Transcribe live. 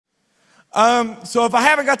So if I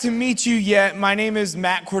haven't got to meet you yet, my name is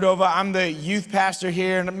Matt Cordova. I'm the youth pastor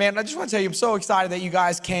here. And man, I just want to tell you, I'm so excited that you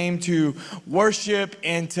guys came to worship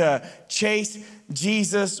and to chase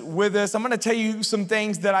Jesus with us. I'm going to tell you some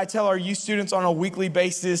things that I tell our youth students on a weekly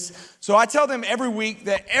basis. So I tell them every week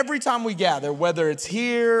that every time we gather, whether it's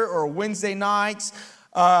here or Wednesday nights,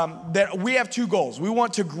 that we have two goals. We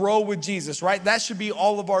want to grow with Jesus, right? That should be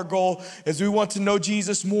all of our goal, is we want to know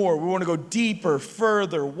Jesus more. We want to go deeper,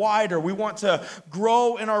 further, wider. We want to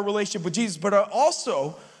grow in our relationship with Jesus. But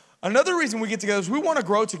also, another reason we get together is we want to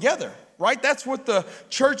grow together, right? That's what the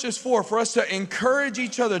church is for us to encourage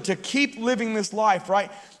each other to keep living this life,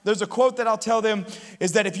 right? There's a quote that I'll tell them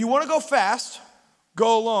is that if you want to go fast,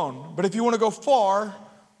 go alone. But if you want to go far,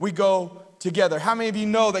 we go together. How many of you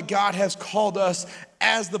know that God has called us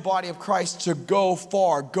as the body of Christ to go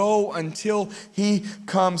far, go until he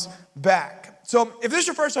comes back? So if this is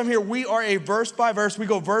your first time here, we are a verse by verse. We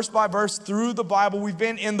go verse by verse through the Bible. We've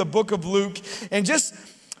been in the book of Luke. And just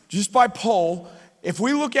by poll, if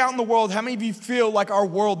we look out in the world, how many of you feel like our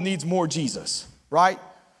world needs more Jesus, right?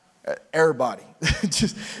 Everybody.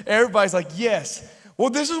 Just everybody's like, yes. Well,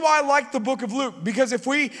 this is why I like the book of Luke, because if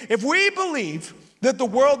we believe that the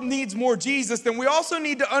world needs more Jesus, then we also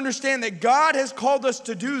need to understand that God has called us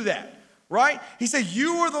to do that, right? He said,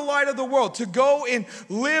 you are the light of the world, to go and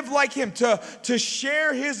live like him, to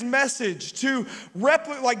share his message, to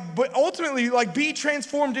but ultimately, be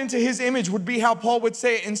transformed into his image would be how Paul would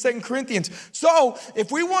say it in 2 Corinthians. So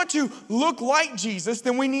if we want to look like Jesus,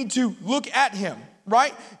 then we need to look at him,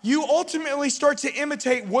 right? You ultimately start to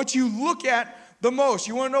imitate what you look at the most.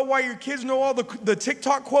 You want to know why your kids know all the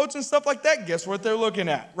TikTok quotes and stuff like that? Guess what they're looking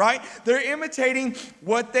at, right? They're imitating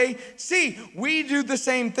what they see. We do the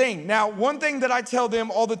same thing. Now, one thing that I tell them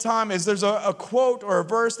all the time is there's a quote or a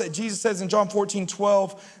verse that Jesus says in John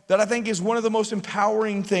 14:12 that I think is one of the most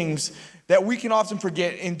empowering things that we can often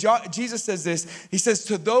forget. And Jesus says this. He says,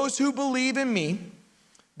 to those who believe in me,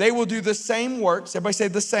 they will do the same works. Everybody say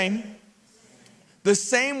the same. The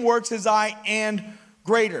same works as I and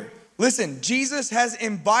greater. Listen, Jesus has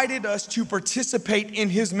invited us to participate in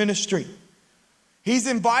his ministry. He's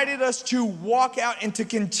invited us to walk out and to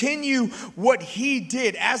continue what he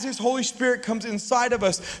did as his Holy Spirit comes inside of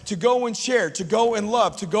us, to go and share, to go and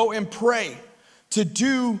love, to go and pray, to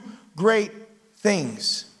do great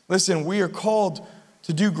things. Listen, we are called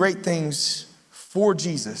to do great things for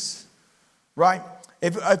Jesus, right?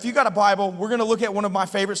 If you got a Bible, we're going to look at one of my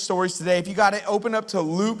favorite stories today. If you got it, open up to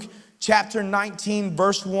Luke chapter 19,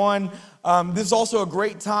 verse 1. This is also a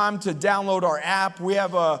great time to download our app. We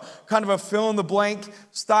have a kind of a fill-in-the-blank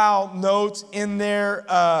style notes in there.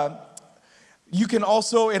 You can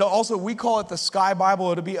we call it the Sky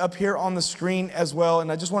Bible. It'll be up here on the screen as well.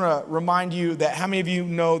 And I just want to remind you that how many of you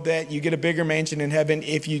know that you get a bigger mansion in heaven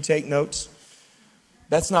if you take notes?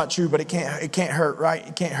 That's not true, but it can't hurt, right?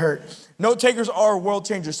 It can't hurt. Note takers are world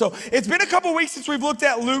changers. So it's been a couple weeks since we've looked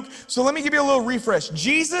at Luke. So let me give you a little refresh.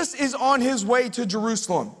 Jesus is on his way to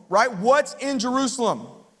Jerusalem, right? What's in Jerusalem?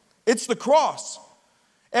 It's the cross.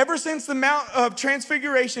 Ever since the Mount of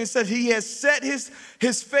Transfiguration, it said he has set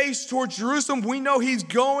his face towards Jerusalem. We know he's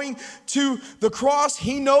going to the cross.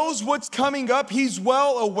 He knows what's coming up. He's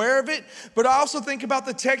well aware of it. But I also think about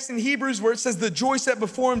the text in Hebrews where it says the joy set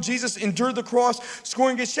before him, Jesus endured the cross,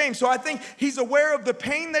 scoring his shame. So I think he's aware of the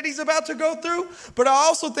pain that he's about to go through. But I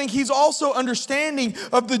also think he's also understanding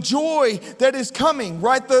of the joy that is coming,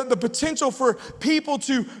 right? The potential for people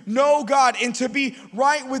to know God and to be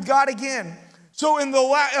right with God again. So in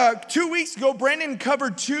the 2 weeks ago, Brandon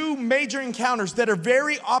covered two major encounters that are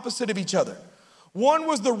very opposite of each other. One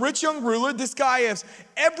was the rich young ruler. This guy has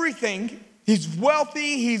everything. He's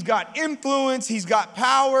wealthy, he's got influence, he's got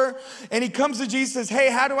power. And he comes to Jesus and says, hey,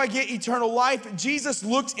 how do I get eternal life? Jesus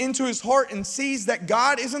looks into his heart and sees that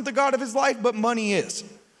God isn't the God of his life, but money is.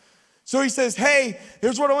 So he says, hey,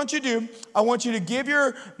 here's what I want you to do. I want you to give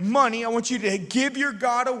your money, I want you to give your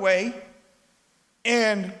God away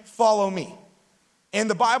and follow me. And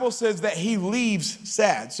the Bible says that he leaves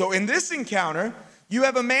sad. So in this encounter, you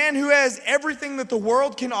have a man who has everything that the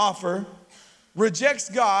world can offer, rejects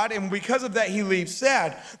God, and because of that, he leaves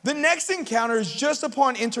sad. The next encounter is just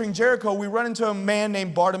upon entering Jericho, we run into a man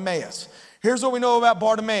named Bartimaeus. Here's what we know about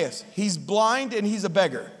Bartimaeus. He's blind and he's a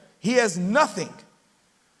beggar. He has nothing.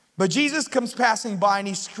 But Jesus comes passing by and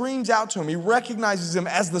he screams out to him. He recognizes him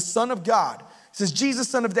as the Son of God. He says, Jesus,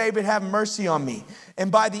 Son of David, have mercy on me. And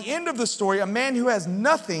by the end of the story, a man who has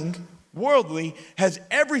nothing worldly has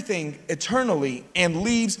everything eternally and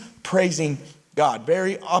leaves praising God.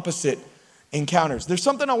 Very opposite encounters. There's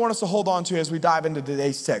something I want us to hold on to as we dive into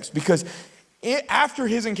today's text, because after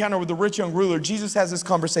his encounter with the rich young ruler, Jesus has this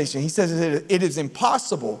conversation. He says it is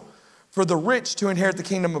impossible for the rich to inherit the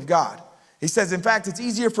kingdom of God. He says, in fact, it's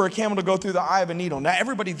easier for a camel to go through the eye of a needle. Now,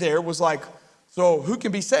 everybody there was like, so who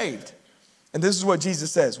can be saved? And this is what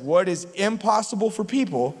Jesus says. What is impossible for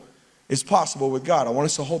people is possible with God. I want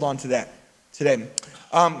us to hold on to that today.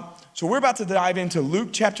 So we're about to dive into Luke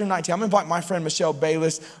chapter 19. I'm going to invite my friend Michelle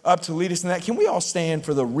Bayless up to lead us in that. Can we all stand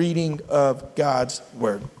for the reading of God's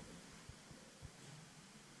word?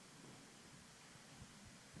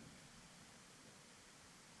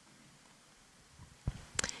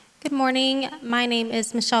 Good morning. My name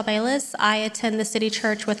is Michelle Bayless. I attend the City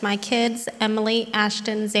Church with my kids, Emily,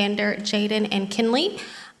 Ashton, Xander, Jaden, and Kinley.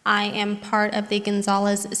 I am part of the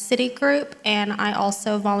Gonzalez City Group, and I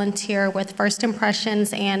also volunteer with First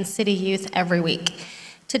Impressions and City Youth every week.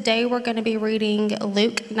 Today we're going to be reading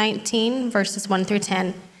Luke 19, verses 1 through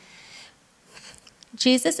 10.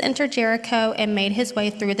 Jesus entered Jericho and made his way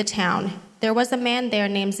through the town. There was a man there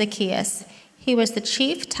named Zacchaeus. He was the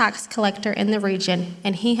chief tax collector in the region,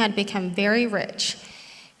 and he had become very rich.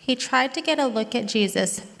 He tried to get a look at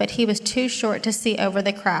Jesus, but he was too short to see over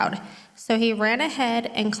the crowd. So he ran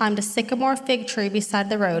ahead and climbed a sycamore fig tree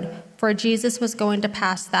beside the road, for Jesus was going to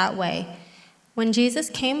pass that way. When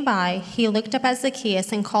Jesus came by, he looked up at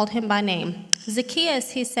Zacchaeus and called him by name.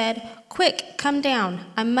 "Zacchaeus," he said, "quick, come down.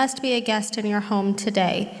 I must be a guest in your home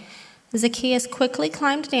today." Zacchaeus quickly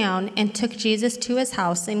climbed down and took Jesus to his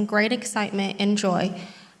house in great excitement and joy.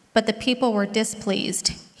 But the people were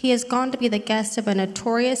displeased. "He has gone to be the guest of a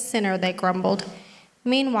notorious sinner," they grumbled.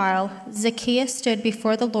 Meanwhile, Zacchaeus stood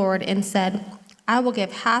before the Lord and said, "I will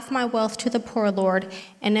give half my wealth to the poor, Lord,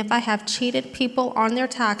 and if I have cheated people on their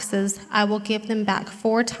taxes, I will give them back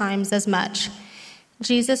 4 times as much."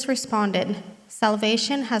 Jesus responded,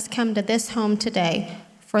 "Salvation has come to this home today.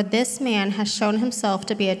 For this man has shown himself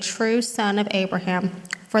to be a true son of Abraham.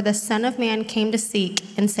 For the Son of Man came to seek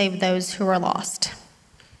and save those who are lost."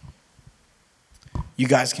 You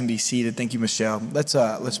guys can be seated. Thank you, Michelle.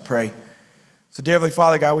 Let's pray. So, dear Heavenly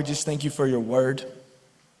Father, God, we just thank you for your word.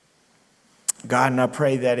 God, and I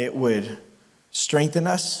pray that it would strengthen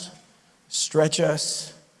us, stretch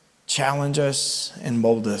us, challenge us, and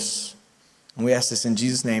mold us. And we ask this in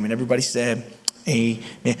Jesus' name. And everybody said,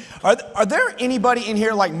 amen. Are there anybody in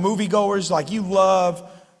here like moviegoers, like you love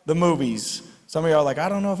the movies? Some of you are like, I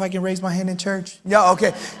don't know if I can raise my hand in church. Yeah,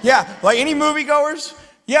 okay. Yeah, like any moviegoers?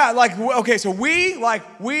 Yeah, like, okay, so we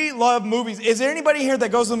love movies. Is there anybody here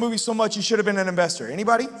that goes to the movies so much you should have been an investor?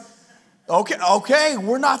 Anybody? Okay,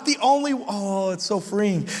 we're not the only, it's so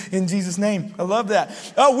freeing in Jesus' name. I love that.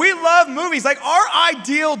 We love movies. Like our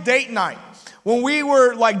ideal date night when we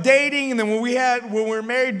were like dating and then when we were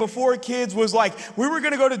married before kids was like, we were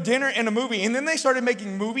going to go to dinner and a movie. And then they started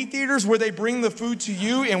making movie theaters where they bring the food to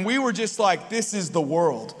you. And we were just like, this is the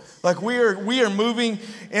world. Like we are moving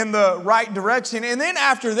in the right direction. And then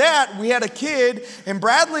after that, we had a kid, and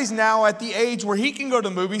Bradley's now at the age where he can go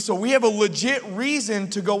to movies. So we have a legit reason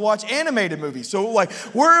to go watch animated movies. So like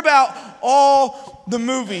we're about all the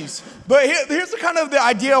movies. But here's the kind of the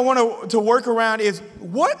idea I want to work around is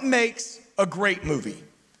what makes a great movie?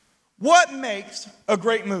 What makes a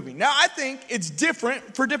great movie? Now, I think it's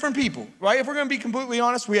different for different people, right? If we're going to be completely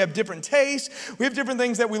honest, we have different tastes. We have different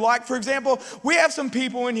things that we like. For example, we have some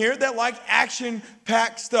people in here that like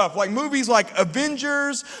action-packed stuff, like movies like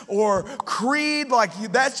Avengers or Creed. Like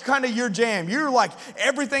that's kind of your jam. You're like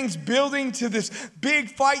everything's building to this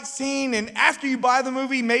big fight scene, and after you buy the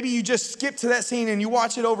movie, maybe you just skip to that scene and you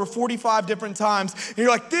watch it over 45 different times, and you're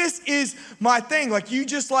like, this is my thing. Like you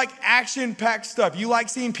just like action-packed stuff. You like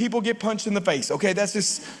seeing people get punched in the face. Okay, that's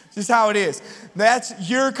just how it is. That's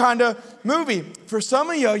your kind of movie. For some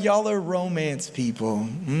of y'all are romance people.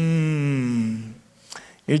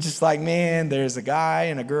 You're just like, man, there's a guy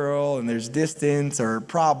and a girl and there's distance or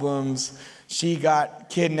problems. She got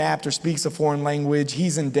kidnapped or speaks a foreign language.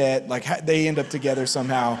 He's in debt. Like they end up together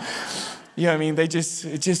somehow. You know what I mean? It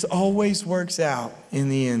just always works out in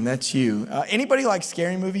the end. That's you. Anybody like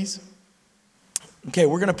scary movies? Okay,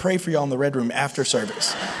 we're going to pray for y'all in the red room after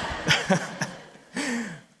service.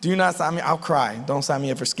 Do not sign me. I'll cry. Don't sign me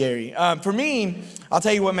up for scary. For me, I'll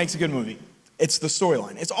tell you what makes a good movie. It's the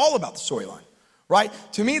storyline. It's all about the storyline, right?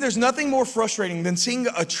 To me, there's nothing more frustrating than seeing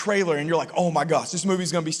a trailer and you're like, oh my gosh, this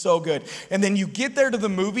movie's going to be so good. And then you get there to the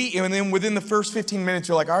movie and then within the first 15 minutes,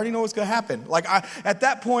 you're like, I already know what's going to happen. Like at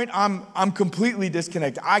that point, I'm completely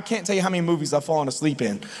disconnected. I can't tell you how many movies I've fallen asleep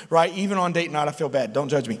in, right? Even on date night, I feel bad. Don't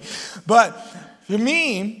judge me. But for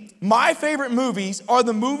me, my favorite movies are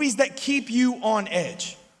the movies that keep you on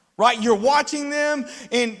edge. right? You're watching them,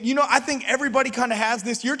 and I think everybody kind of has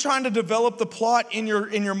this. You're trying to develop the plot in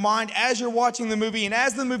your mind as you're watching the movie, and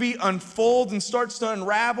as the movie unfolds and starts to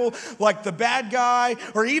unravel, like the bad guy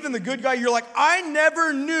or even the good guy, you're like, I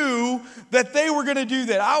never knew that they were gonna do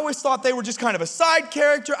that. I always thought they were just kind of a side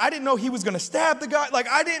character. I didn't know he was gonna stab the guy. Like,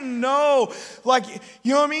 I didn't know, like,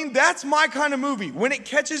 you know what I mean? That's my kind of movie. When it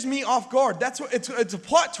catches me off guard, that's what it's a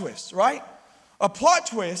plot twist, right? A plot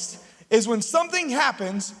twist is when something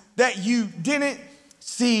happens that you didn't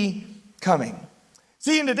see coming.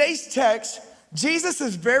 See, in today's text, Jesus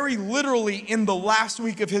is very literally in the last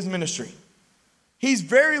week of his ministry. He's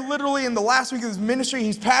very literally in the last week of his ministry.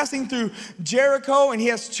 He's passing through Jericho, and he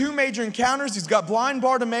has two major encounters. He's got blind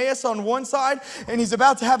Bartimaeus on one side, and he's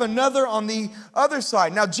about to have another on the other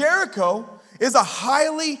side. Now, Jericho is a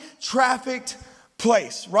highly trafficked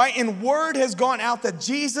place, right? And word has gone out that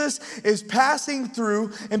Jesus is passing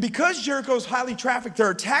through, and because Jericho is highly trafficked, there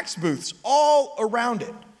are tax booths all around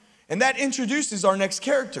it. And that introduces our next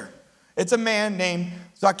character. It's a man named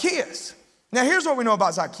Zacchaeus. Now, here's what we know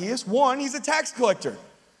about Zacchaeus. One, he's a tax collector.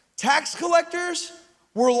 Tax collectors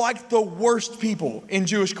were like the worst people in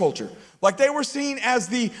Jewish culture. Like, they were seen as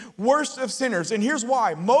the worst of sinners. And here's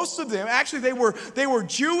why. Most of them, actually, they were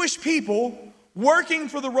Jewish people working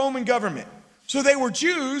for the Roman government. So they were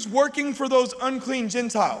Jews working for those unclean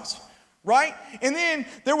Gentiles, right? And then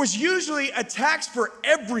there was usually a tax for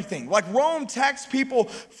everything. Like, Rome taxed people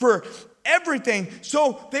for everything.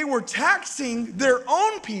 So they were taxing their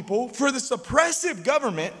own people for this oppressive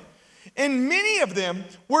government. And many of them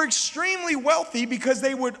were extremely wealthy because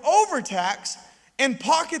they would overtax and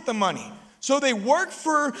pocket the money. So they work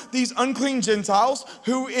for these unclean Gentiles,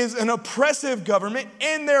 who is an oppressive government,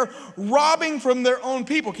 and they're robbing from their own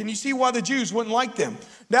people. Can you see why the Jews wouldn't like them?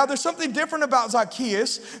 Now, there's something different about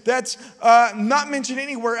Zacchaeus that's not mentioned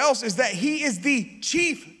anywhere else, is that he is the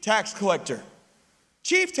chief tax collector.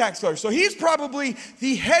 Chief tax collector. So he's probably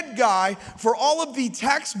the head guy for all of the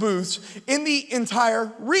tax booths in the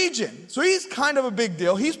entire region. So he's kind of a big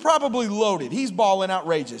deal. He's probably loaded. He's balling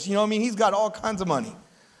outrageous. You know what I mean? He's got all kinds of money.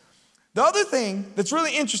 The other thing that's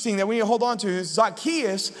really interesting that we need to hold on to is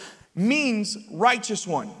Zacchaeus means righteous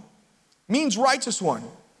one. Means righteous one.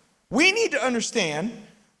 We need to understand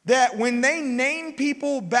that when they name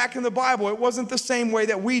people back in the Bible, it wasn't the same way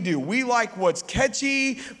that we do. We like what's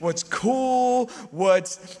catchy, what's cool,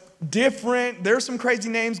 what's different. There's some crazy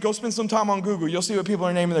names. Go spend some time on Google. You'll see what people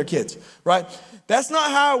are naming their kids, right? That's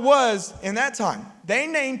not how it was in that time. They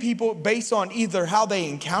named people based on either how they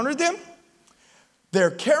encountered them, their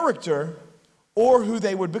character, or who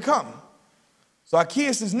they would become.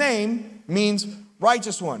 Zacchaeus' name means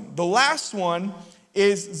righteous one. The last one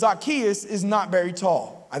is Zacchaeus is not very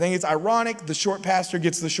tall. I think it's ironic the short pastor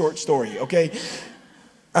gets the short story, okay?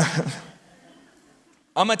 I'm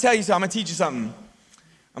gonna tell you something, I'm gonna teach you something.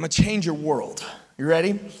 I'm gonna change your world. You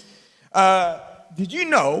ready? Did you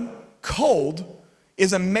know cold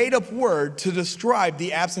is a made-up word to describe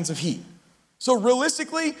the absence of heat? So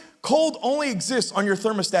realistically, cold only exists on your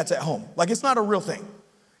thermostats at home. Like, it's not a real thing.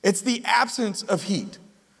 It's the absence of heat.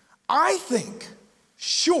 I think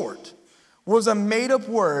short was a made-up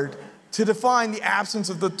word to define the absence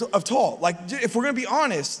of tall. Like, if we're gonna be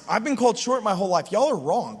honest, I've been called short my whole life. Y'all are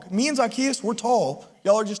wrong. Me and Zacchaeus, we're tall.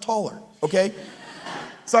 Y'all are just taller, okay?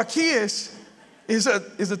 Zacchaeus is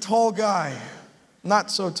a tall guy.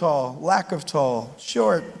 Not so tall, lack of tall,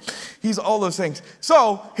 short. He's all those things.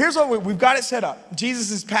 So here's what we've got it set up.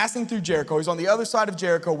 Jesus is passing through Jericho. He's on the other side of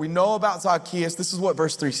Jericho. We know about Zacchaeus. This is what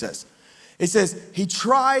verse 3 says. It says, he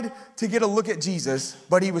tried to get a look at Jesus,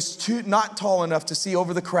 but he was not tall enough to see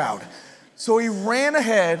over the crowd. So he ran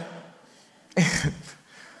ahead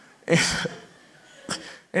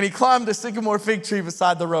and he climbed a sycamore fig tree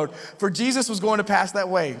beside the road, for Jesus was going to pass that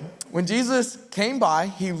way. When Jesus came by,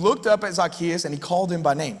 he looked up at Zacchaeus and he called him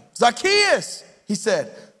by name. Zacchaeus, he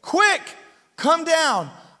said, quick, come down.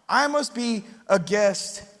 I must be a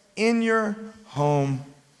guest in your home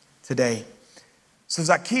today. So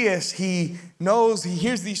Zacchaeus, he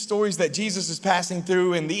hears these stories that Jesus is passing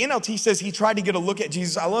through, and the NLT says he tried to get a look at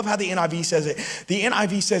Jesus. I love how the NIV says it. The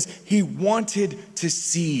NIV says he wanted to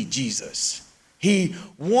see Jesus. He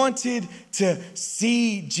wanted to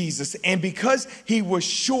see Jesus, and because he was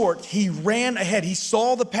short, he ran ahead. He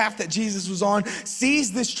saw the path that Jesus was on,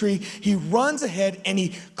 sees this tree, he runs ahead and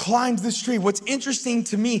he climbs this tree. What's interesting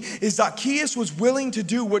to me is Zacchaeus was willing to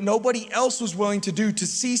do what nobody else was willing to do, to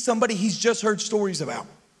see somebody he's just heard stories about.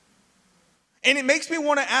 And it makes me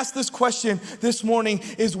want to ask this question this morning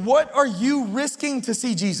is, what are you risking to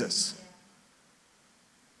see Jesus?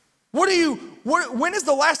 What are you when is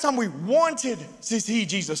the last time we wanted to see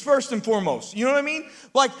Jesus, first and foremost? You know what I mean?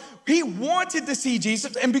 Like, he wanted to see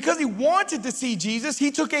Jesus, and because he wanted to see Jesus,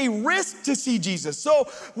 he took a risk to see Jesus. So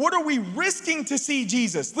what are we risking to see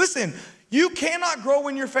Jesus? Listen, you cannot grow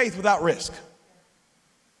in your faith without risk.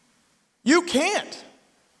 You can't.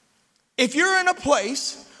 If you're in a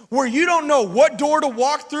place where you don't know what door to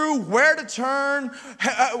walk through, where to turn,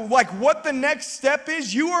 like what the next step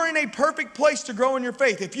is, you are in a perfect place to grow in your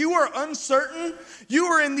faith. If you are uncertain, you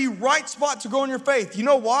are in the right spot to grow in your faith. You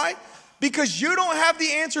know why? Because you don't have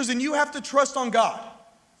the answers and you have to trust on God.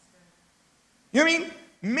 You know what I mean?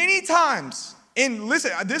 Many times, and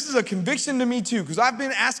listen, this is a conviction to me too, because I've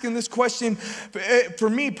been asking this question for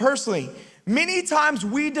me personally. Many times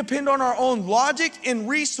we depend on our own logic and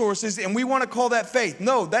resources and we want to call that faith.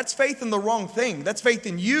 No, that's faith in the wrong thing. That's faith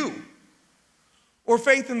in you or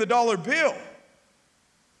faith in the dollar bill.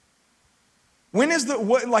 When is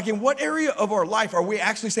in what area of our life are we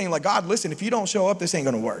actually saying like, God, listen, if you don't show up, this ain't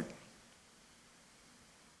going to work.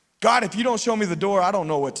 God, if you don't show me the door, I don't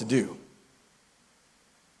know what to do.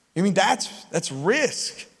 I mean, that's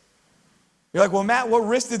risk. You're like, well, Matt, what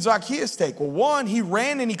risk did Zacchaeus take? Well, one, he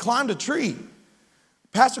ran and he climbed a tree.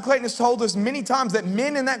 Pastor Clayton has told us many times that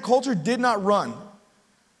men in that culture did not run.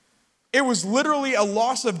 It was literally a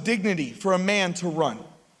loss of dignity for a man to run,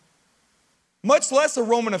 much less a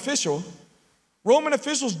Roman official. Roman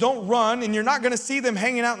officials don't run, and you're not going to see them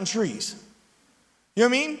hanging out in trees. You know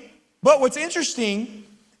what I mean? But what's interesting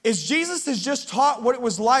is Jesus has just taught what it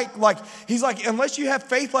was like. Like, he's like, unless you have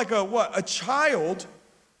faith like a child,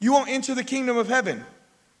 you won't enter the kingdom of heaven.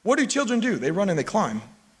 What do children do? They run and they climb.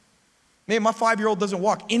 Man, my 5-year-old doesn't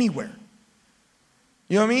walk anywhere.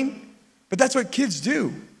 You know what I mean? But that's what kids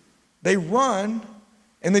do. They run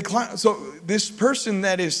and they climb. So this person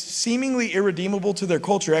that is seemingly irredeemable to their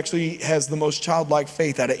culture actually has the most childlike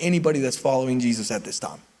faith out of anybody that's following Jesus at this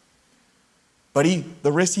time. But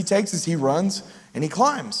the risk he takes is he runs and he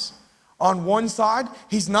climbs. On one side,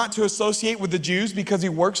 he's not to associate with the Jews because he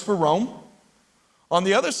works for Rome. On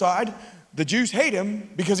the other side, the Jews hate him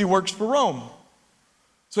because he works for Rome.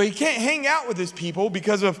 So he can't hang out with his people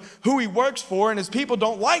because of who he works for, and his people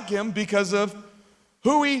don't like him because of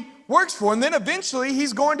who he works for. And then eventually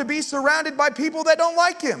he's going to be surrounded by people that don't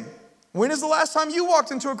like him. When is the last time you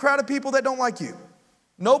walked into a crowd of people that don't like you?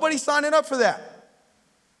 Nobody's signing up for that.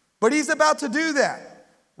 But he's about to do that,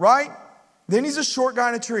 right? Then he's a short guy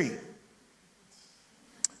in a tree.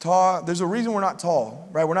 Tall, there's a reason we're not tall,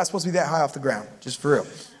 right? We're not supposed to be that high off the ground, just for real.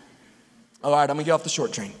 All right, I'm gonna get off the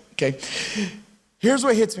short train, okay? Here's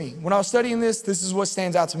what hits me. When I was studying this is what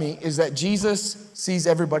stands out to me, is that Jesus sees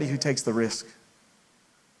everybody who takes the risk.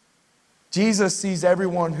 Jesus sees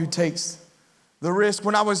everyone who takes the risk.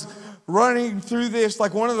 When I was running through this,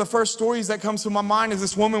 like one of the first stories that comes to my mind is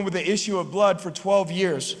this woman with the issue of blood for 12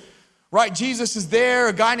 years. Right, Jesus is there,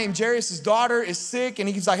 a guy named Jairus' daughter is sick, and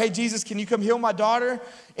he's like, hey, Jesus, can you come heal my daughter?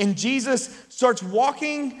 And Jesus starts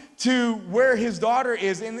walking to where his daughter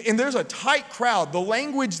is, and there's a tight crowd. The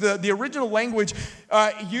language, the original language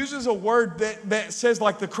uses a word that says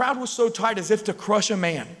like the crowd was so tight as if to crush a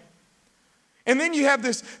man. And then you have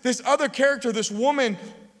this other character, this woman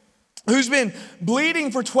who's been bleeding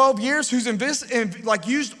for 12 years, who's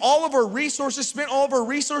used all of her resources, spent all of her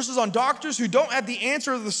resources on doctors who don't have the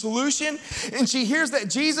answer or the solution. And she hears that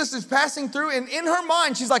Jesus is passing through, and in her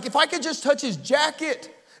mind, she's like, if I could just touch his jacket,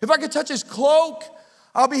 if I could touch his cloak,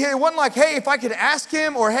 I'll be here. It wasn't like, hey, if I could ask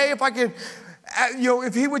him, or hey, if I could,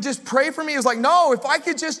 if he would just pray for me. It was like, no, if I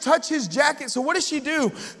could just touch his jacket. So what does she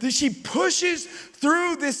do? She pushes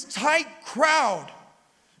through this tight crowd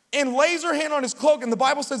and lays her hand on his cloak, and the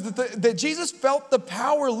Bible says that Jesus felt the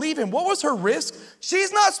power leave him. What was her risk?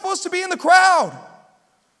 She's not supposed to be in the crowd.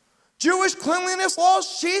 Jewish cleanliness laws,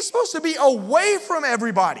 she's supposed to be away from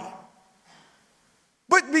everybody.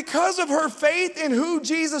 But because of her faith in who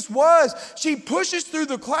Jesus was, she pushes through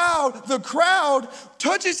the crowd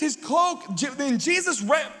touches his cloak, then Jesus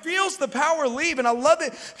feels the power leave. And I love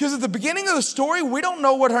it because at the beginning of the story, we don't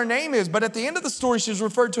know what her name is, but at the end of the story, she's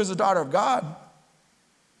referred to as a daughter of God.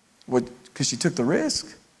 Because she took the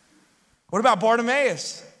risk. What about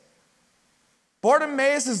Bartimaeus?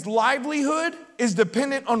 Bartimaeus' livelihood is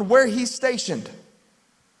dependent on where he's stationed.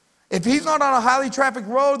 If he's not on a highly trafficked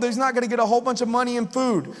road, he's not going to get a whole bunch of money and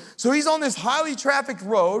food. So he's on this highly trafficked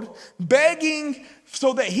road, begging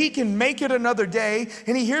so that he can make it another day.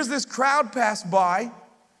 And he hears this crowd pass by.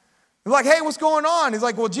 They're like, hey, what's going on? He's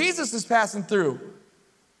like, well, Jesus is passing through.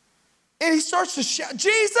 And he starts to shout,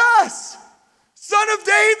 Jesus! Son of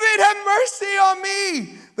David, have mercy on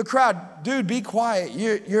me. The crowd, dude, be quiet.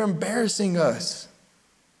 You're embarrassing us.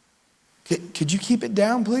 Could you keep it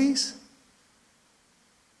down, please?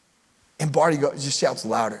 And Barty just shouts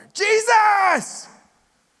louder, Jesus,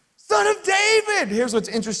 Son of David. Here's what's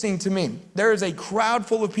interesting to me. There is a crowd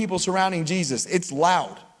full of people surrounding Jesus. It's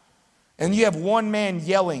loud. And you have one man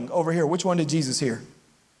yelling over here. Which one did Jesus hear?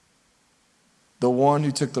 The one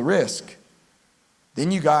who took the risk.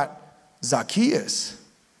 Then you got Zacchaeus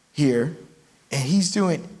here, and he's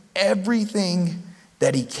doing everything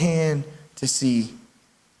that he can to see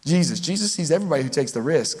Jesus. Jesus sees everybody who takes the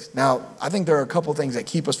risk. Now, I think there are a couple things that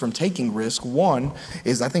keep us from taking risk. One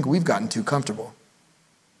is I think we've gotten too comfortable.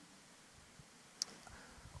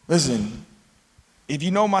 Listen, if you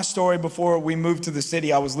know my story, before we moved to the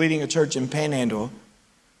city, I was leading a church in Panhandle.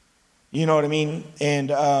 You know what I mean? And,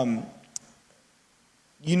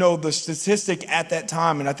 you know, the statistic at that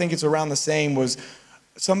time, and I think it's around the same, was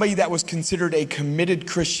somebody that was considered a committed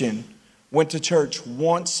Christian went to church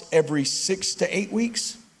once every 6 to 8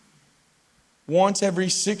 weeks. Once every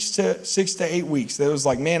 6 to 8 weeks. That was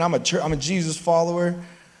like, man, I'm a Jesus follower.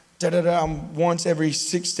 I'm once every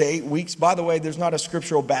 6 to 8 weeks. By the way, there's not a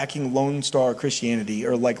scriptural backing Lone Star Christianity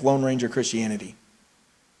or like Lone Ranger Christianity.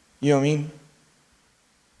 You know what I mean?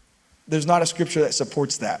 There's not a scripture that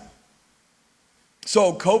supports that.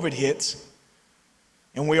 So COVID hits,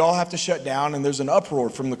 and we all have to shut down, and there's an uproar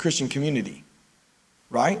from the Christian community,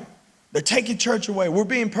 right? They're taking church away. We're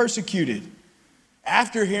being persecuted.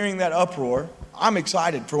 After hearing that uproar, I'm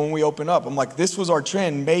excited for when we open up. I'm like, this was our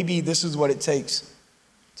trend. Maybe this is what it takes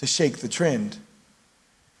to shake the trend.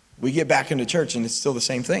 We get back into church, and it's still the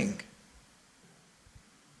same thing.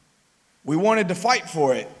 We wanted to fight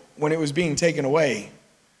for it when it was being taken away.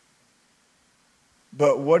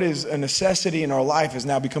 But what is a necessity in our life has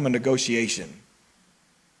now become a negotiation.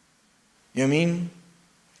 You know what I mean?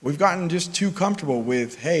 We've gotten just too comfortable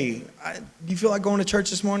with, hey, do you feel like going to church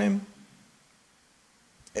this morning?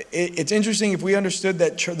 It's interesting if we understood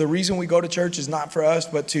that the reason we go to church is not for us,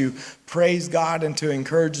 but to praise God and to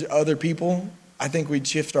encourage other people, I think we'd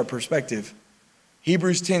shift our perspective.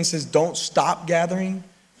 Hebrews 10 says, don't stop gathering,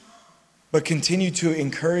 but continue to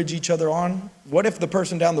encourage each other on. What if the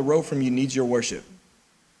person down the road from you needs your worship?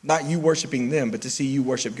 Not you worshiping them, but to see you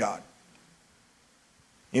worship God.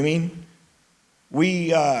 You know what I mean?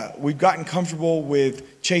 We've gotten comfortable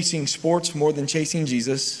with chasing sports more than chasing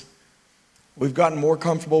Jesus. We've gotten more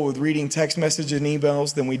comfortable with reading text messages and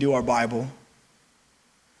emails than we do our Bible.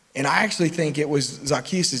 And I actually think it was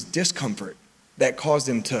Zacchaeus' discomfort that caused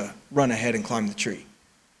him to run ahead and climb the tree.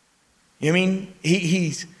 You know what I mean?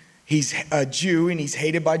 He's a Jew and he's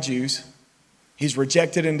hated by Jews. He's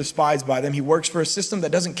rejected and despised by them. He works for a system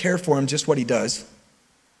that doesn't care for him, just what he does.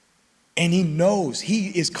 And he knows, he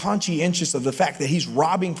is conscientious of the fact that he's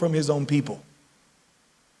robbing from his own people.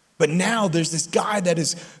 But now there's this guy that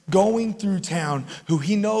is going through town who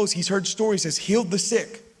he knows, he's heard stories, has healed the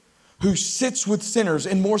sick, who sits with sinners,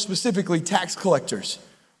 and more specifically tax collectors,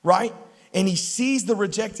 right? And he sees the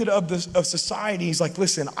rejected of society. He's like,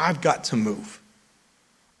 listen, I've got to move.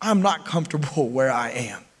 I'm not comfortable where I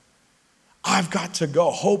am. I've got to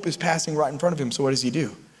go. Hope is passing right in front of him. So what does he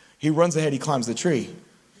do? He runs ahead, he climbs the tree.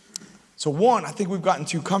 So one, I think we've gotten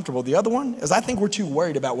too comfortable. The other one is I think we're too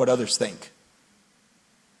worried about what others think.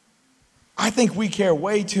 I think we care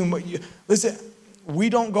way too much. Listen, we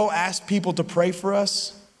don't go ask people to pray for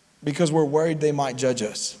us because we're worried they might judge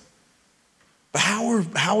us. But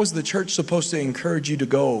how is the church supposed to encourage you to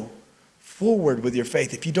go forward with your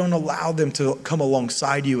faith if you don't allow them to come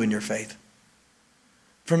alongside you in your faith?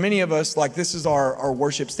 For many of us, like this is our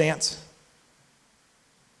worship stance.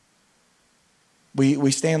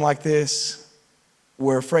 We stand like this.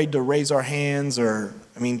 We're afraid to raise our hands or,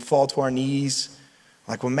 fall to our knees.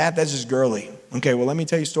 Like, well, Matt, that's just girly. Okay, well, let me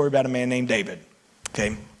tell you a story about a man named David.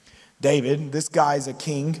 Okay, David, this guy's a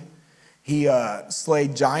king. He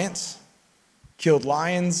slayed giants, killed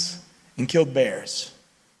lions, and killed bears.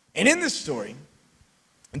 And in this story,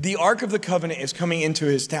 the Ark of the Covenant is coming into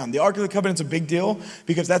his town. The Ark of the Covenant's a big deal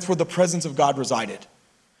because that's where the presence of God resided.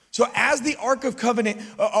 So as the Ark of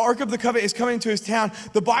the Covenant is coming into his town,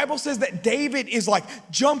 the Bible says that David is like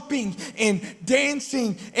jumping and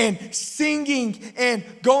dancing and singing and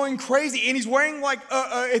going crazy. And he's wearing like,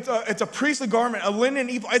 it's a priestly garment, a linen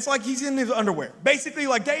ephod. It's like he's in his underwear. Basically,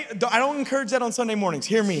 like, I don't encourage that on Sunday mornings.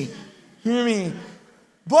 Hear me.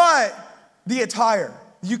 But the attire.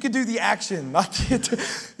 You could do the action, not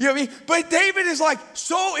the, you know what I mean? But David is like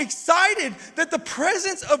so excited that the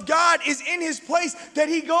presence of God is in his place that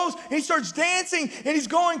he goes and he starts dancing and he's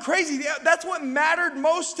going crazy. That's what mattered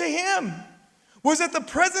most to him. Was that the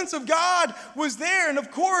presence of God was there. And of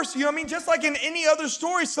course, just like in any other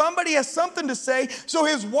story, somebody has something to say. So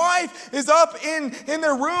his wife is up in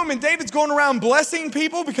their room, and David's going around blessing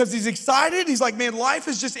people because he's excited. He's like, man, life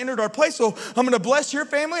has just entered our place. So I'm going to bless your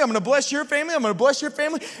family. I'm going to bless your family. I'm going to bless your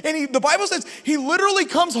family. And the Bible says he literally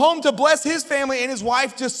comes home to bless his family, and his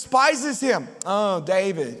wife despises him. Oh,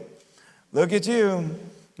 David, look at you.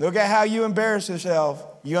 Look at how you embarrass yourself.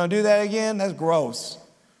 You going to do that again? That's gross.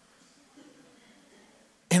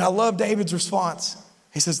 And I love David's response.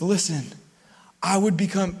 He says, listen, I would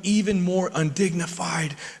become even more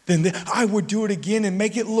undignified than this. I would do it again and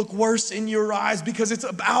make it look worse in your eyes, because it's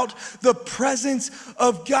about the presence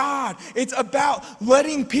of God. It's about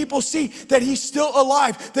letting people see that he's still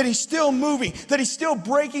alive, that he's still moving, that he's still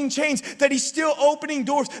breaking chains, that he's still opening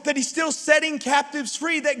doors, that he's still setting captives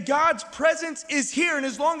free, that God's presence is here. And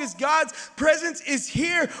as long as God's presence is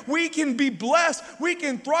here, we can be blessed, we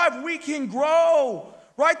can thrive, we can grow.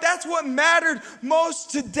 Right? That's what mattered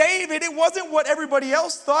most to David. It wasn't what everybody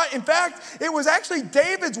else thought. In fact, it was actually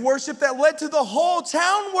David's worship that led to the whole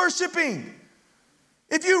town worshiping.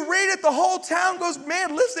 If you read it, the whole town goes,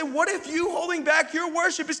 man, listen, what if you holding back your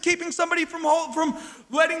worship is keeping somebody from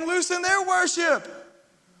letting loose in their worship?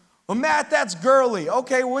 Well, Matt, that's girly.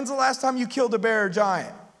 Okay, when's the last time you killed a bear or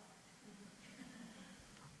giant?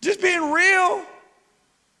 Just being real.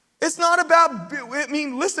 It's not about,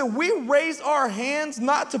 listen, we raise our hands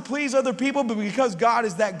not to please other people, but because God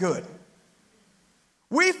is that good.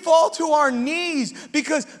 We fall to our knees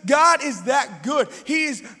because God is that good. He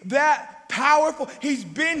is that powerful. He's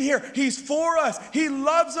been here. He's for us. He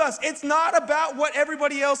loves us. It's not about what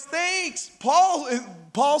everybody else thinks.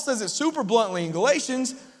 Paul says it super bluntly in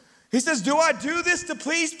Galatians. He says, do I do this to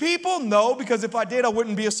please people? No, because if I did, I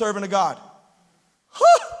wouldn't be a servant of God.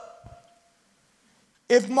 Huh.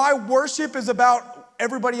 If my worship is about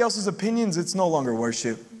everybody else's opinions, it's no longer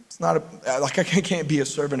worship. It's not I can't be a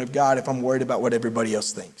servant of God if I'm worried about what everybody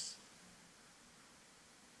else thinks.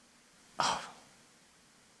 Oh.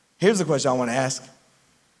 Here's the question I want to ask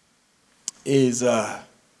is,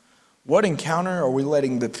 what encounter are we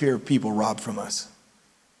letting the fear of people rob from us?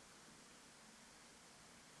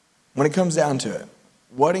 When it comes down to it,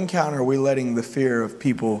 what encounter are we letting the fear of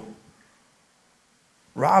people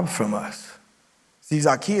rob from us? See,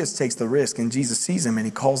 Zacchaeus takes the risk, and Jesus sees him, and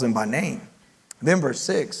he calls him by name. Then verse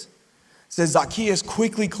 6 says, Zacchaeus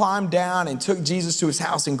quickly climbed down and took Jesus to his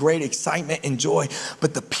house in great excitement and joy.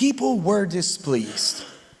 But the people were displeased.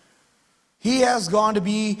 He has gone to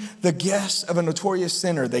be the guest of a notorious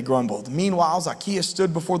sinner, they grumbled. Meanwhile, Zacchaeus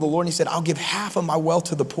stood before the Lord, and he said, I'll give half of my wealth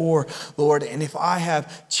to the poor, Lord, and if I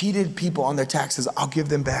have cheated people on their taxes, I'll give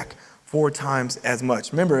them back 4 times as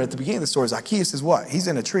much. Remember, at the beginning of the story, Zacchaeus is what? He's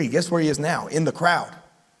in a tree. Guess where he is now? In the crowd.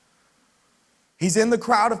 He's in the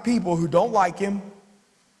crowd of people who don't like him,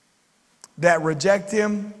 that reject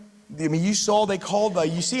him. You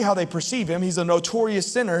see how they perceive him. He's a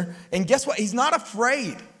notorious sinner. And guess what? He's not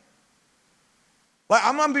afraid. Like,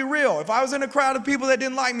 I'm going to be real. If I was in a crowd of people that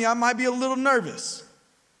didn't like me, I might be a little nervous.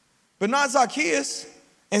 But not Zacchaeus.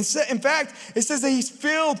 And in fact, it says that he's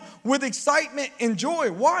filled with excitement and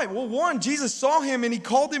joy. Why? Well, one, Jesus saw him and he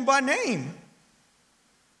called him by name.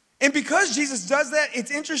 And because Jesus does that, it's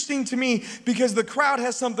interesting to me because the crowd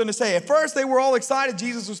has something to say. At first, they were all excited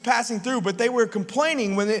Jesus was passing through, but they were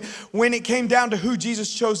complaining when it came down to who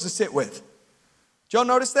Jesus chose to sit with. Did y'all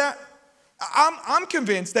notice that? I'm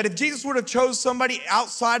convinced that if Jesus would have chose somebody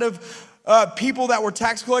outside of people that were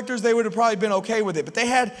tax collectors, they would have probably been okay with it. But they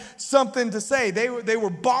had something to say. They were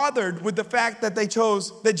bothered with the fact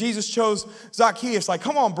that Jesus chose Zacchaeus. Like,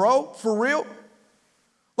 come on, bro, for real?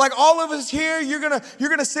 Like, all of us here, you're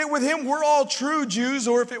gonna sit with him. We're all true Jews,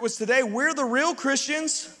 or if it was today, we're the real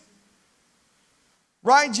Christians.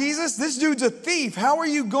 Right, Jesus? This dude's a thief. How are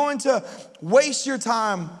you going to waste your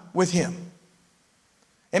time with him?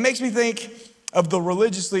 It makes me think of the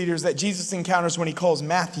religious leaders that Jesus encounters when he calls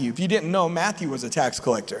Matthew. If you didn't know, Matthew was a tax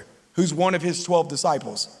collector who's one of his 12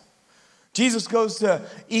 disciples. Jesus goes to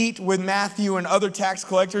eat with Matthew and other tax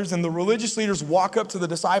collectors, and the religious leaders walk up to the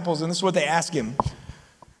disciples, and this is what they ask him.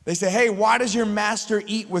 They say, hey, why does your master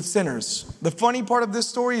eat with sinners? The funny part of this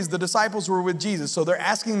story is the disciples were with Jesus, so they're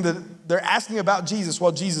asking about Jesus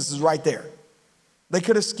while Jesus is right there. They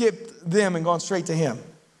could have skipped them and gone straight to him,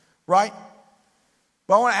 right?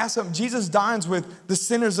 But I want to ask something. Jesus dines with the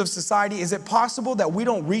sinners of society. Is it possible that we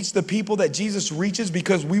don't reach the people that Jesus reaches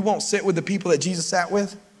because we won't sit with the people that Jesus sat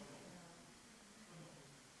with?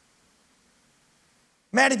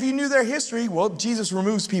 Matt, if you knew their history, well, Jesus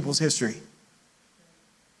removes people's history.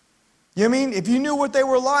 You know what I mean? If you knew what they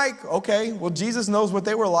were like, okay, well, Jesus knows what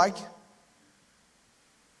they were like.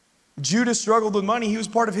 Judas struggled with money, he was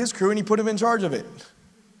part of his crew and he put him in charge of it.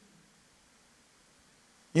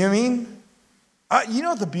 You know what I mean? You know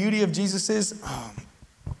what the beauty of Jesus is?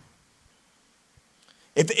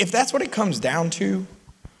 If that's what it comes down to,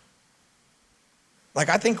 like,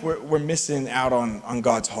 I think we're missing out on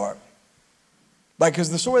God's heart. Like, because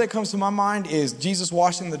the story that comes to my mind is Jesus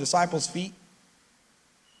washing the disciples' feet.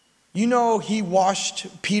 You know, he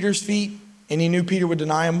washed Peter's feet and he knew Peter would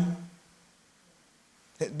deny him.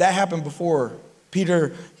 That happened before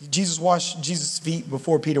Jesus washed Jesus' feet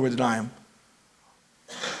before Peter would deny him.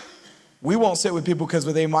 We won't sit with people because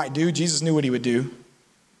what they might do. Jesus knew what he would do.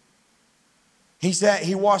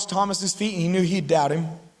 He washed Thomas's feet and he knew he'd doubt him.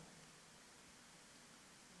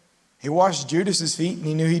 He washed Judas's feet and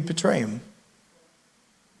he knew he'd betray him.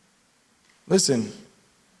 Listen,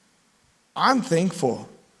 I'm thankful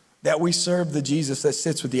that we serve the Jesus that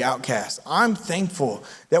sits with the outcast. I'm thankful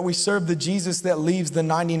that we serve the Jesus that leaves the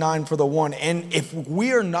 99 for the one. And if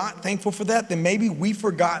we are not thankful for that, then maybe we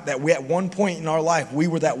forgot that we at one point in our life, we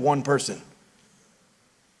were that one person.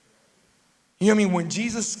 You know what I mean? When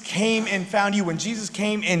Jesus came and found you, when Jesus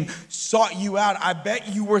came and sought you out, I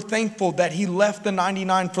bet you were thankful that he left the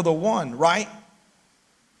 99 for the one, right?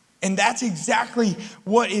 And that's exactly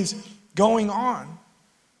what is going on.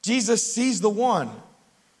 Jesus sees the one.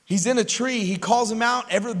 He's in a tree. He calls him out.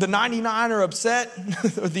 The 99 are upset.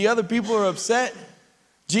 The other people are upset.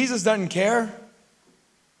 Jesus doesn't care.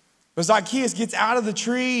 But Zacchaeus gets out of the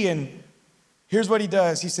tree and here's what he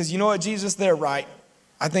does. He says, you know what, Jesus, they're right.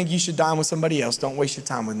 I think you should dine with somebody else. Don't waste your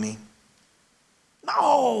time with me.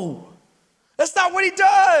 No, that's not what he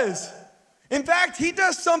does. In fact, he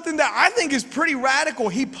does something that I think is pretty radical.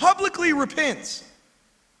 He publicly repents,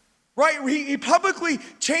 right? He publicly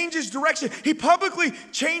changes direction. He publicly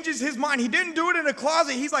changes his mind. He didn't do it in a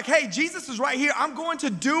closet. He's like, hey, Jesus is right here. I'm going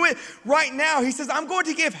to do it right now. He says, I'm going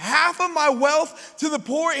to give half of my wealth to the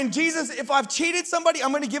poor. And Jesus, if I've cheated somebody,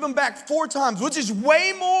 I'm going to give them back 4 times, which is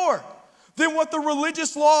way more than what the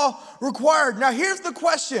religious law required. Now, here's the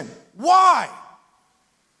question. Why?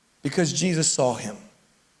 Because Jesus saw him.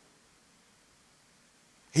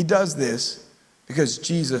 He does this because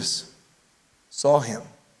Jesus saw him.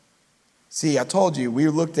 See, I told you, we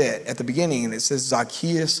looked at the beginning and it says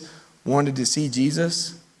Zacchaeus wanted to see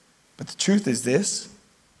Jesus. But the truth is this,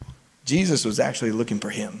 Jesus was actually looking for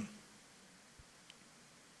him.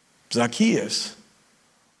 Zacchaeus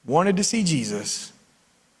wanted to see Jesus,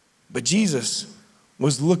 but Jesus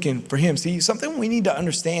was looking for him. See, something we need to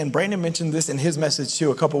understand, Brandon mentioned this in his message too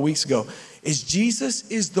a couple weeks ago, is Jesus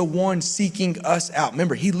is the one seeking us out.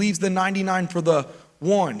 Remember, he leaves the 99 for the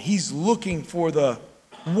one. He's looking for the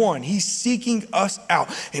one. He's seeking us out.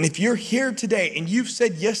 And if you're here today and you've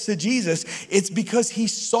said yes to Jesus, it's because he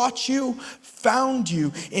sought you, found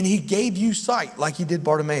you, and he gave you sight like he did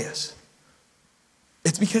Bartimaeus.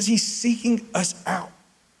 It's because he's seeking us out.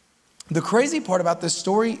 The crazy part about this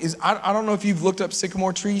story is, I don't know if you've looked up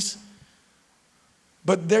sycamore trees,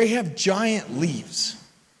 but they have giant leaves.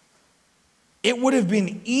 It would have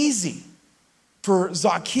been easy for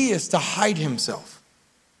Zacchaeus to hide himself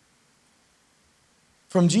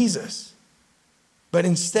from Jesus. But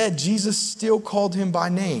instead, Jesus still called him by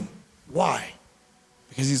name. Why?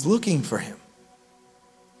 Because he's looking for him.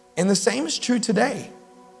 And the same is true today.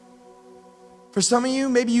 For some of you,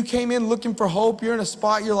 maybe you came in looking for hope. You're in a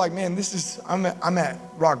spot, you're like, man, I'm at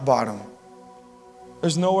rock bottom.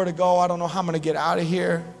 There's nowhere to go. I don't know how I'm gonna get out of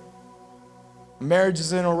here. Marriage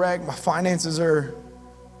is in a wreck. My finances are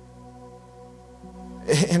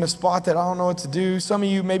in a spot that I don't know what to do. Some of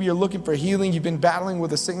you, maybe you're looking for healing. You've been battling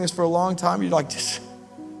with a sickness for a long time. You're like,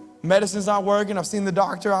 medicine's not working. I've seen the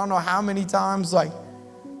doctor I don't know how many times. Like,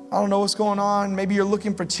 I don't know what's going on. Maybe you're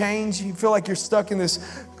looking for change. You feel like you're stuck in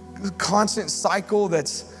this constant cycle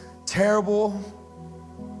that's terrible.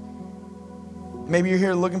 Maybe you're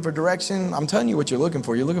here looking for direction. I'm telling you what you're looking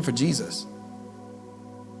for. You're looking for Jesus.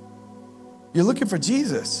 You're looking for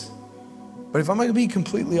Jesus. But if I'm going to be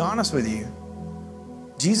completely honest with you,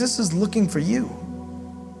 Jesus is looking for you.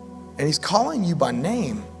 And he's calling you by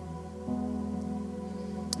name.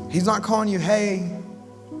 He's not calling you, hey,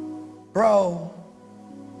 bro,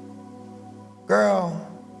 girl.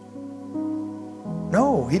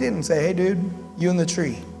 No, he didn't say, hey, dude, you in the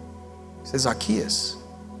tree. He says, Zacchaeus.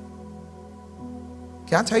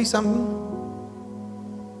 Can I tell you something?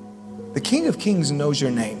 The King of Kings knows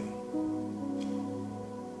your name.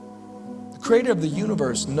 The creator of the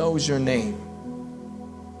universe knows your name.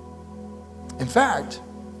 In fact,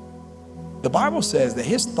 the Bible says that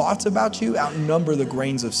his thoughts about you outnumber the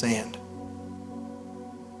grains of sand.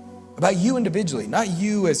 About you individually, not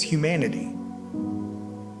you as humanity.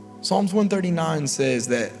 Psalms 139 says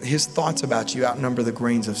that his thoughts about you outnumber the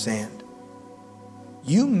grains of sand.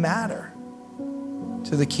 You matter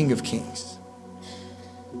to the King of Kings.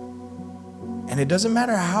 And it doesn't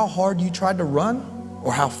matter how hard you tried to run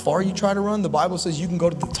or how far you try to run. The Bible says you can go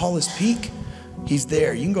to the tallest peak, he's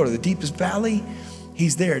there. You can go to the deepest valley,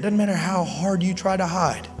 he's there. It doesn't matter how hard you try to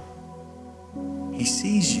hide. He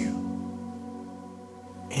sees you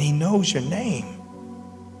and he knows your name.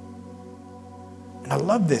 And I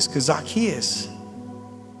love this because Zacchaeus,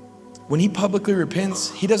 when he publicly repents,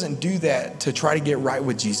 he doesn't do that to try to get right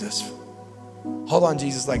with Jesus. Hold on,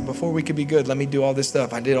 Jesus, like before we could be good, let me do all this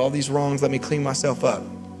stuff. I did all these wrongs, let me clean myself up.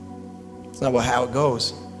 It's not how it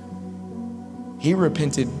goes. He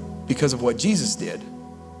repented because of what Jesus did.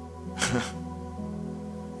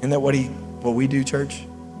 Isn't that what we do, church?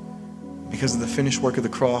 Because of the finished work of the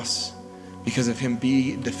cross, because of him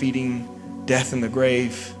defeating death in the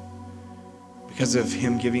grave, because of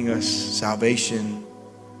him giving us salvation,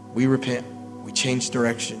 we repent, we change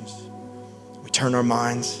directions, we turn our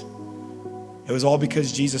minds. It was all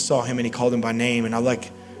because Jesus saw him and he called him by name. And I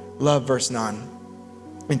love verse 9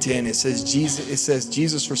 and 10. It says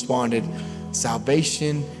Jesus responded,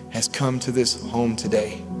 salvation has come to this home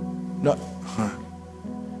today.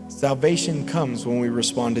 Salvation comes when we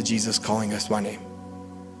respond to Jesus calling us by name.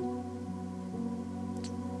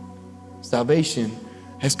 Salvation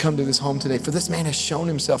has come to this home today. For this man has shown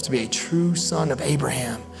himself to be a true son of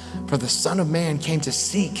Abraham. For the Son of Man came to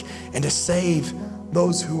seek and to save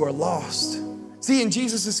those who are lost. See, in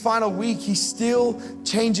Jesus' final week, he's still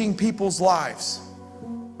changing people's lives,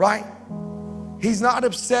 right? He's not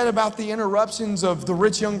upset about the interruptions of the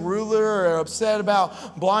rich young ruler or upset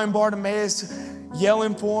about blind Bartimaeus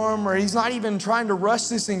yelling for him, or he's not even trying to rush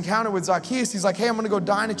this encounter with Zacchaeus. He's like, hey, I'm gonna go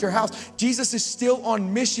dine at your house. Jesus is still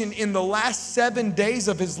on mission in the last 7 days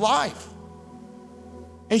of his life.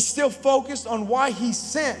 And he's still focused on why he's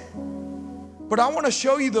sent. But I want to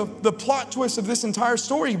show you the plot twist of this entire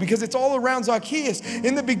story because it's all around Zacchaeus.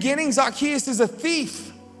 In the beginning, Zacchaeus is a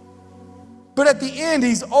thief. But at the end,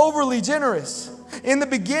 he's overly generous. In the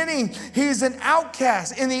beginning, he's an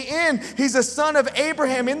outcast. In the end, he's a son of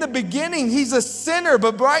Abraham. In the beginning, he's a sinner.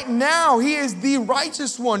 But right now, he is the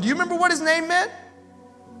righteous one. Do you remember what his name meant?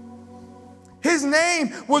 His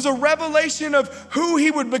name was a revelation of who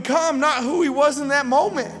he would become, not who he was in that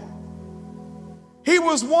moment. He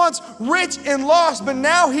was once rich and lost, but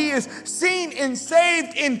now he is seen and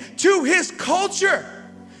saved into his culture.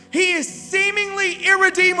 He is seemingly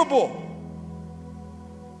irredeemable.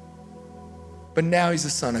 But now he's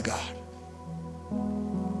the Son of God.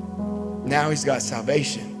 Now he's got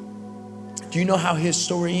salvation. Do you know how his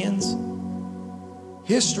story ends?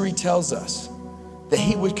 History tells us that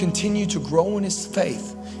he would continue to grow in his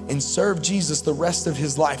faith and serve Jesus the rest of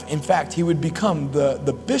his life. In fact, he would become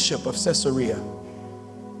the bishop of Caesarea.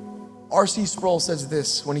 R.C. Sproul says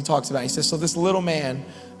this when he talks about it. He says, so this little man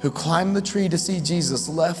who climbed the tree to see Jesus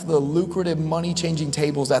left the lucrative money-changing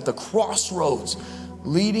tables at the crossroads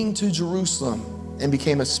leading to Jerusalem and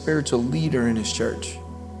became a spiritual leader in his church.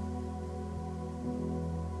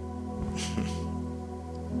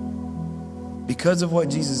 Because of what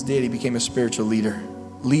Jesus did, he became a spiritual leader.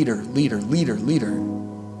 Leader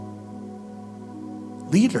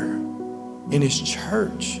in his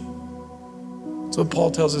church. That's what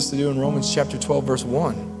Paul tells us to do in Romans chapter 12, verse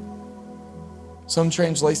 1. Some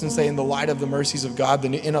translations say in the light of the mercies of God. The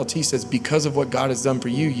new NLT says because of what God has done for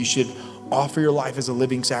you, you should offer your life as a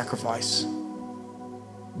living sacrifice.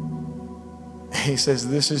 He says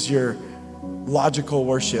this is your logical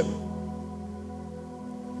worship.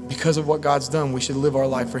 Because of what God's done, we should live our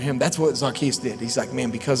life for him. That's what Zacchaeus did. He's like,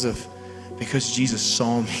 man, because Jesus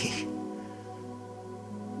saw me,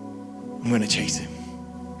 I'm gonna chase him.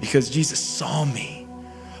 Because Jesus saw me,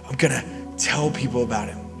 I'm gonna tell people about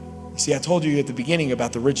him. You see, I told you at the beginning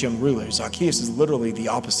about the rich young ruler. Zacchaeus is literally the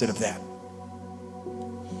opposite of that.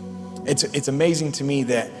 It's amazing to me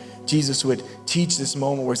that Jesus would teach this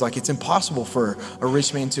moment where it's like, it's impossible for a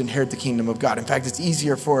rich man to inherit the kingdom of God. In fact, it's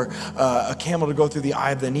easier for a camel to go through the eye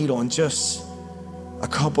of the needle. And just a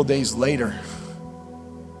couple days later,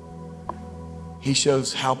 he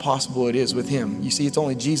shows how possible it is with him. You see, it's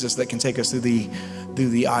only Jesus that can take us through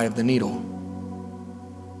the eye of the needle.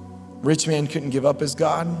 Rich man couldn't give up his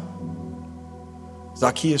God.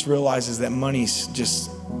 Zacchaeus realizes that money's just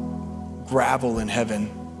gravel in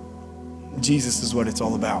heaven. Jesus is what it's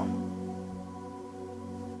all about.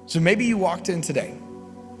 So maybe you walked in today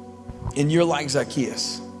and you're like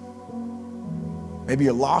Zacchaeus. Maybe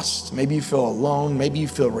you're lost. Maybe you feel alone. Maybe you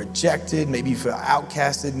feel rejected. Maybe you feel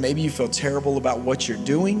outcasted. Maybe you feel terrible about what you're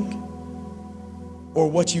doing or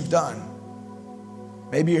what you've done.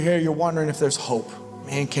 Maybe you're here, you're wondering if there's hope.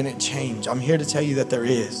 Man, can it change? I'm here to tell you that there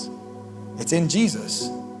is. It's in Jesus.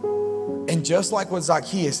 And just like with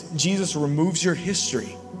Zacchaeus, Jesus removes your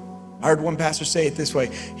history. I heard one pastor say it this way.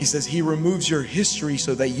 He says, he removes your history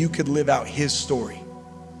so that you could live out his story.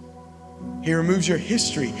 He removes your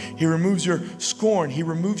history. He removes your scorn. He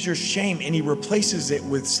removes your shame, and he replaces it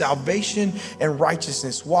with salvation and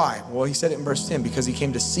righteousness. Why? Well, he said it in verse 10, because he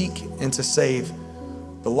came to seek and to save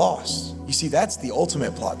the lost. You see, that's the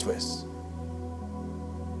ultimate plot twist.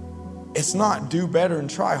 It's not do better and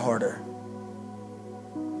try harder.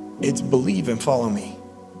 It's believe and follow me.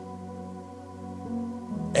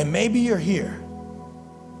 And maybe you're here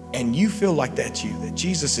and you feel like that's you, that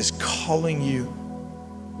Jesus is calling you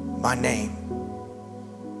by name.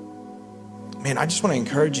 Man, I just want to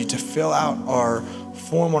encourage you to fill out our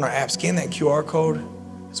form on our app, scan that QR code,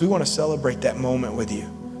 because we want to celebrate that moment with you.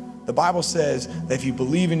 The Bible says that if you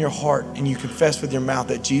believe in your heart and you confess with your mouth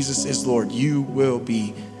that Jesus is Lord, you will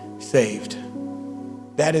be saved.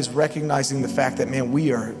 That is recognizing the fact that, man,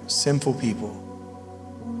 we are sinful people.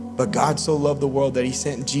 But God so loved the world that he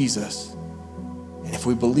sent Jesus. And if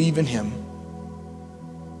we believe in him,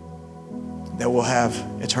 that we'll have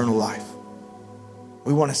eternal life.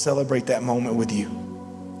 We want to celebrate that moment with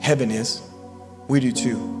you. Heaven is. We do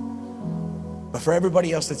too. But for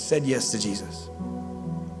everybody else that said yes to Jesus,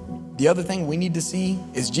 the other thing we need to see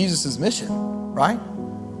is Jesus' mission, right?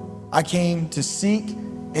 I came to seek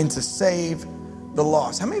and to save the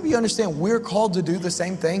lost. How many of you understand we're called to do the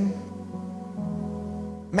same thing?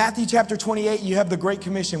 Matthew chapter 28, you have the Great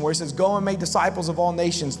Commission where it says, go and make disciples of all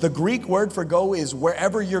nations. The Greek word for go is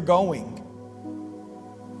wherever you're going.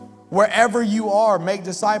 Wherever you are, make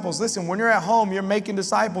disciples. Listen, when you're at home, you're making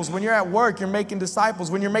disciples. When you're at work, you're making disciples.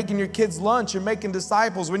 When you're making your kids lunch, you're making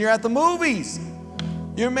disciples. When you're at the movies,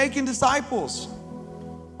 you're making disciples.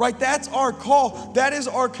 Right? That's our call. That is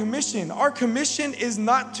our commission. Our commission is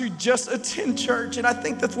not to just attend church. And I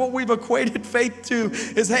think that's what we've equated faith to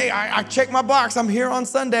is, hey, I checked my box. I'm here on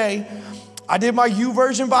Sunday. I did my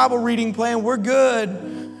YouVersion Bible reading plan. We're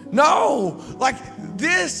good. No, like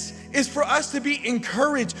this is for us to be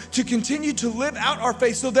encouraged to continue to live out our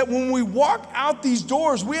faith so that when we walk out these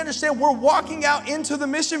doors, we understand we're walking out into the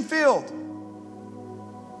mission field.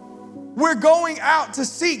 We're going out to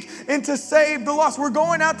seek and to save the lost. We're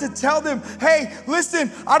going out to tell them, hey,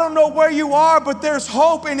 listen, I don't know where you are, but there's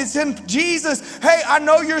hope and it's in Jesus. Hey, I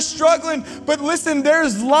know you're struggling, but listen,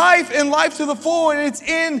 there's life and life to the full and it's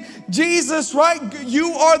in Jesus, right?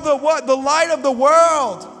 You are the what? The light of the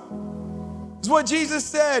world. Is what Jesus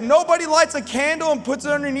said. Nobody lights a candle and puts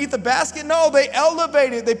it underneath a basket. No, they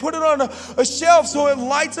elevate it. They put it on a shelf so it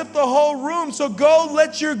lights up the whole room. So go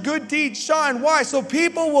let your good deeds shine. Why? So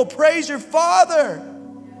people will praise your Father.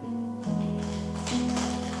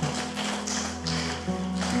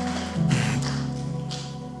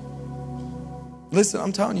 Listen,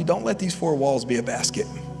 I'm telling you, don't let these four walls be a basket.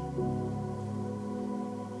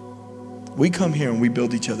 We come here and we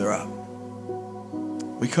build each other up.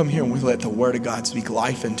 We come here and we let the Word of God speak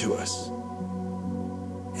life into us.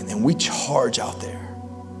 And then we charge out there.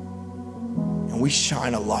 And we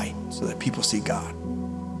shine a light so that people see God.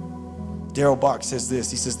 Darrell Bach says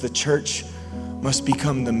this. He says, the church must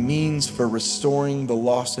become the means for restoring the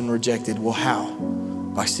lost and rejected. Well, how?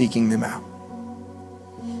 By seeking them out.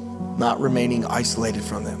 Not remaining isolated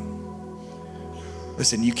from them.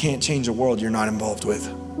 Listen, you can't change a world you're not involved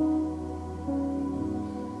with.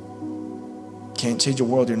 Can't change a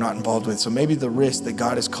world you're not involved with. So maybe the risk that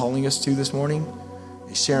God is calling us to this morning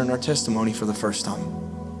is sharing our testimony for the first time.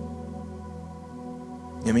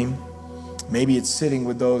 I mean, maybe it's sitting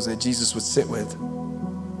with those that Jesus would sit with.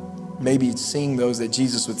 Maybe it's seeing those that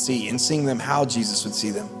Jesus would see and seeing them how Jesus would see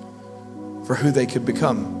them for who they could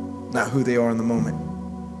become, not who they are in the moment.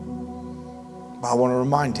 But I want to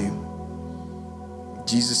remind you,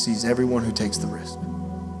 Jesus sees everyone who takes the risk.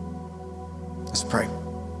 Let's pray.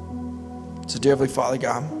 So dear Heavenly Father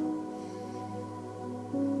God,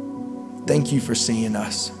 thank you for seeing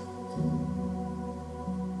us.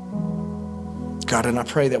 God, and I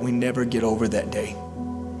pray that we never get over that day.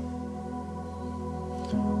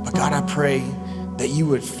 But God, I pray that you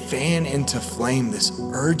would fan into flame this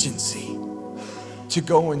urgency to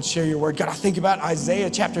go and share your word. God, I think about Isaiah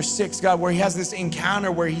chapter 6, God, where he has this encounter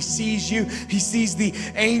where he sees you, he sees the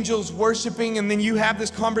angels worshiping, and then you have this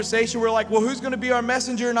conversation where like, well, who's going to be our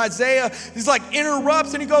messenger? And Isaiah is like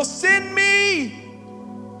interrupts and he goes, send me.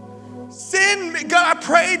 Send me. God, I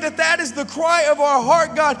pray that that is the cry of our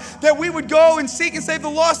heart, God, that we would go and seek and save the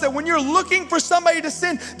lost, that when you're looking for somebody to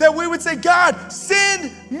send, that we would say, God,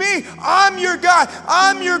 send me. I'm your guy.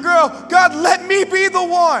 I'm your girl. God, let me be the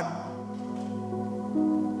one.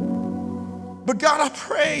 But God, I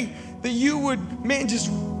pray that you would, man, just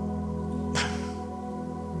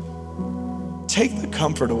take the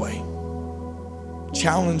comfort away.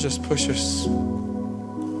 Challenge us, push us,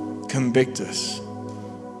 convict us.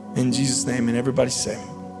 In Jesus' name, and everybody say,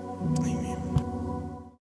 amen.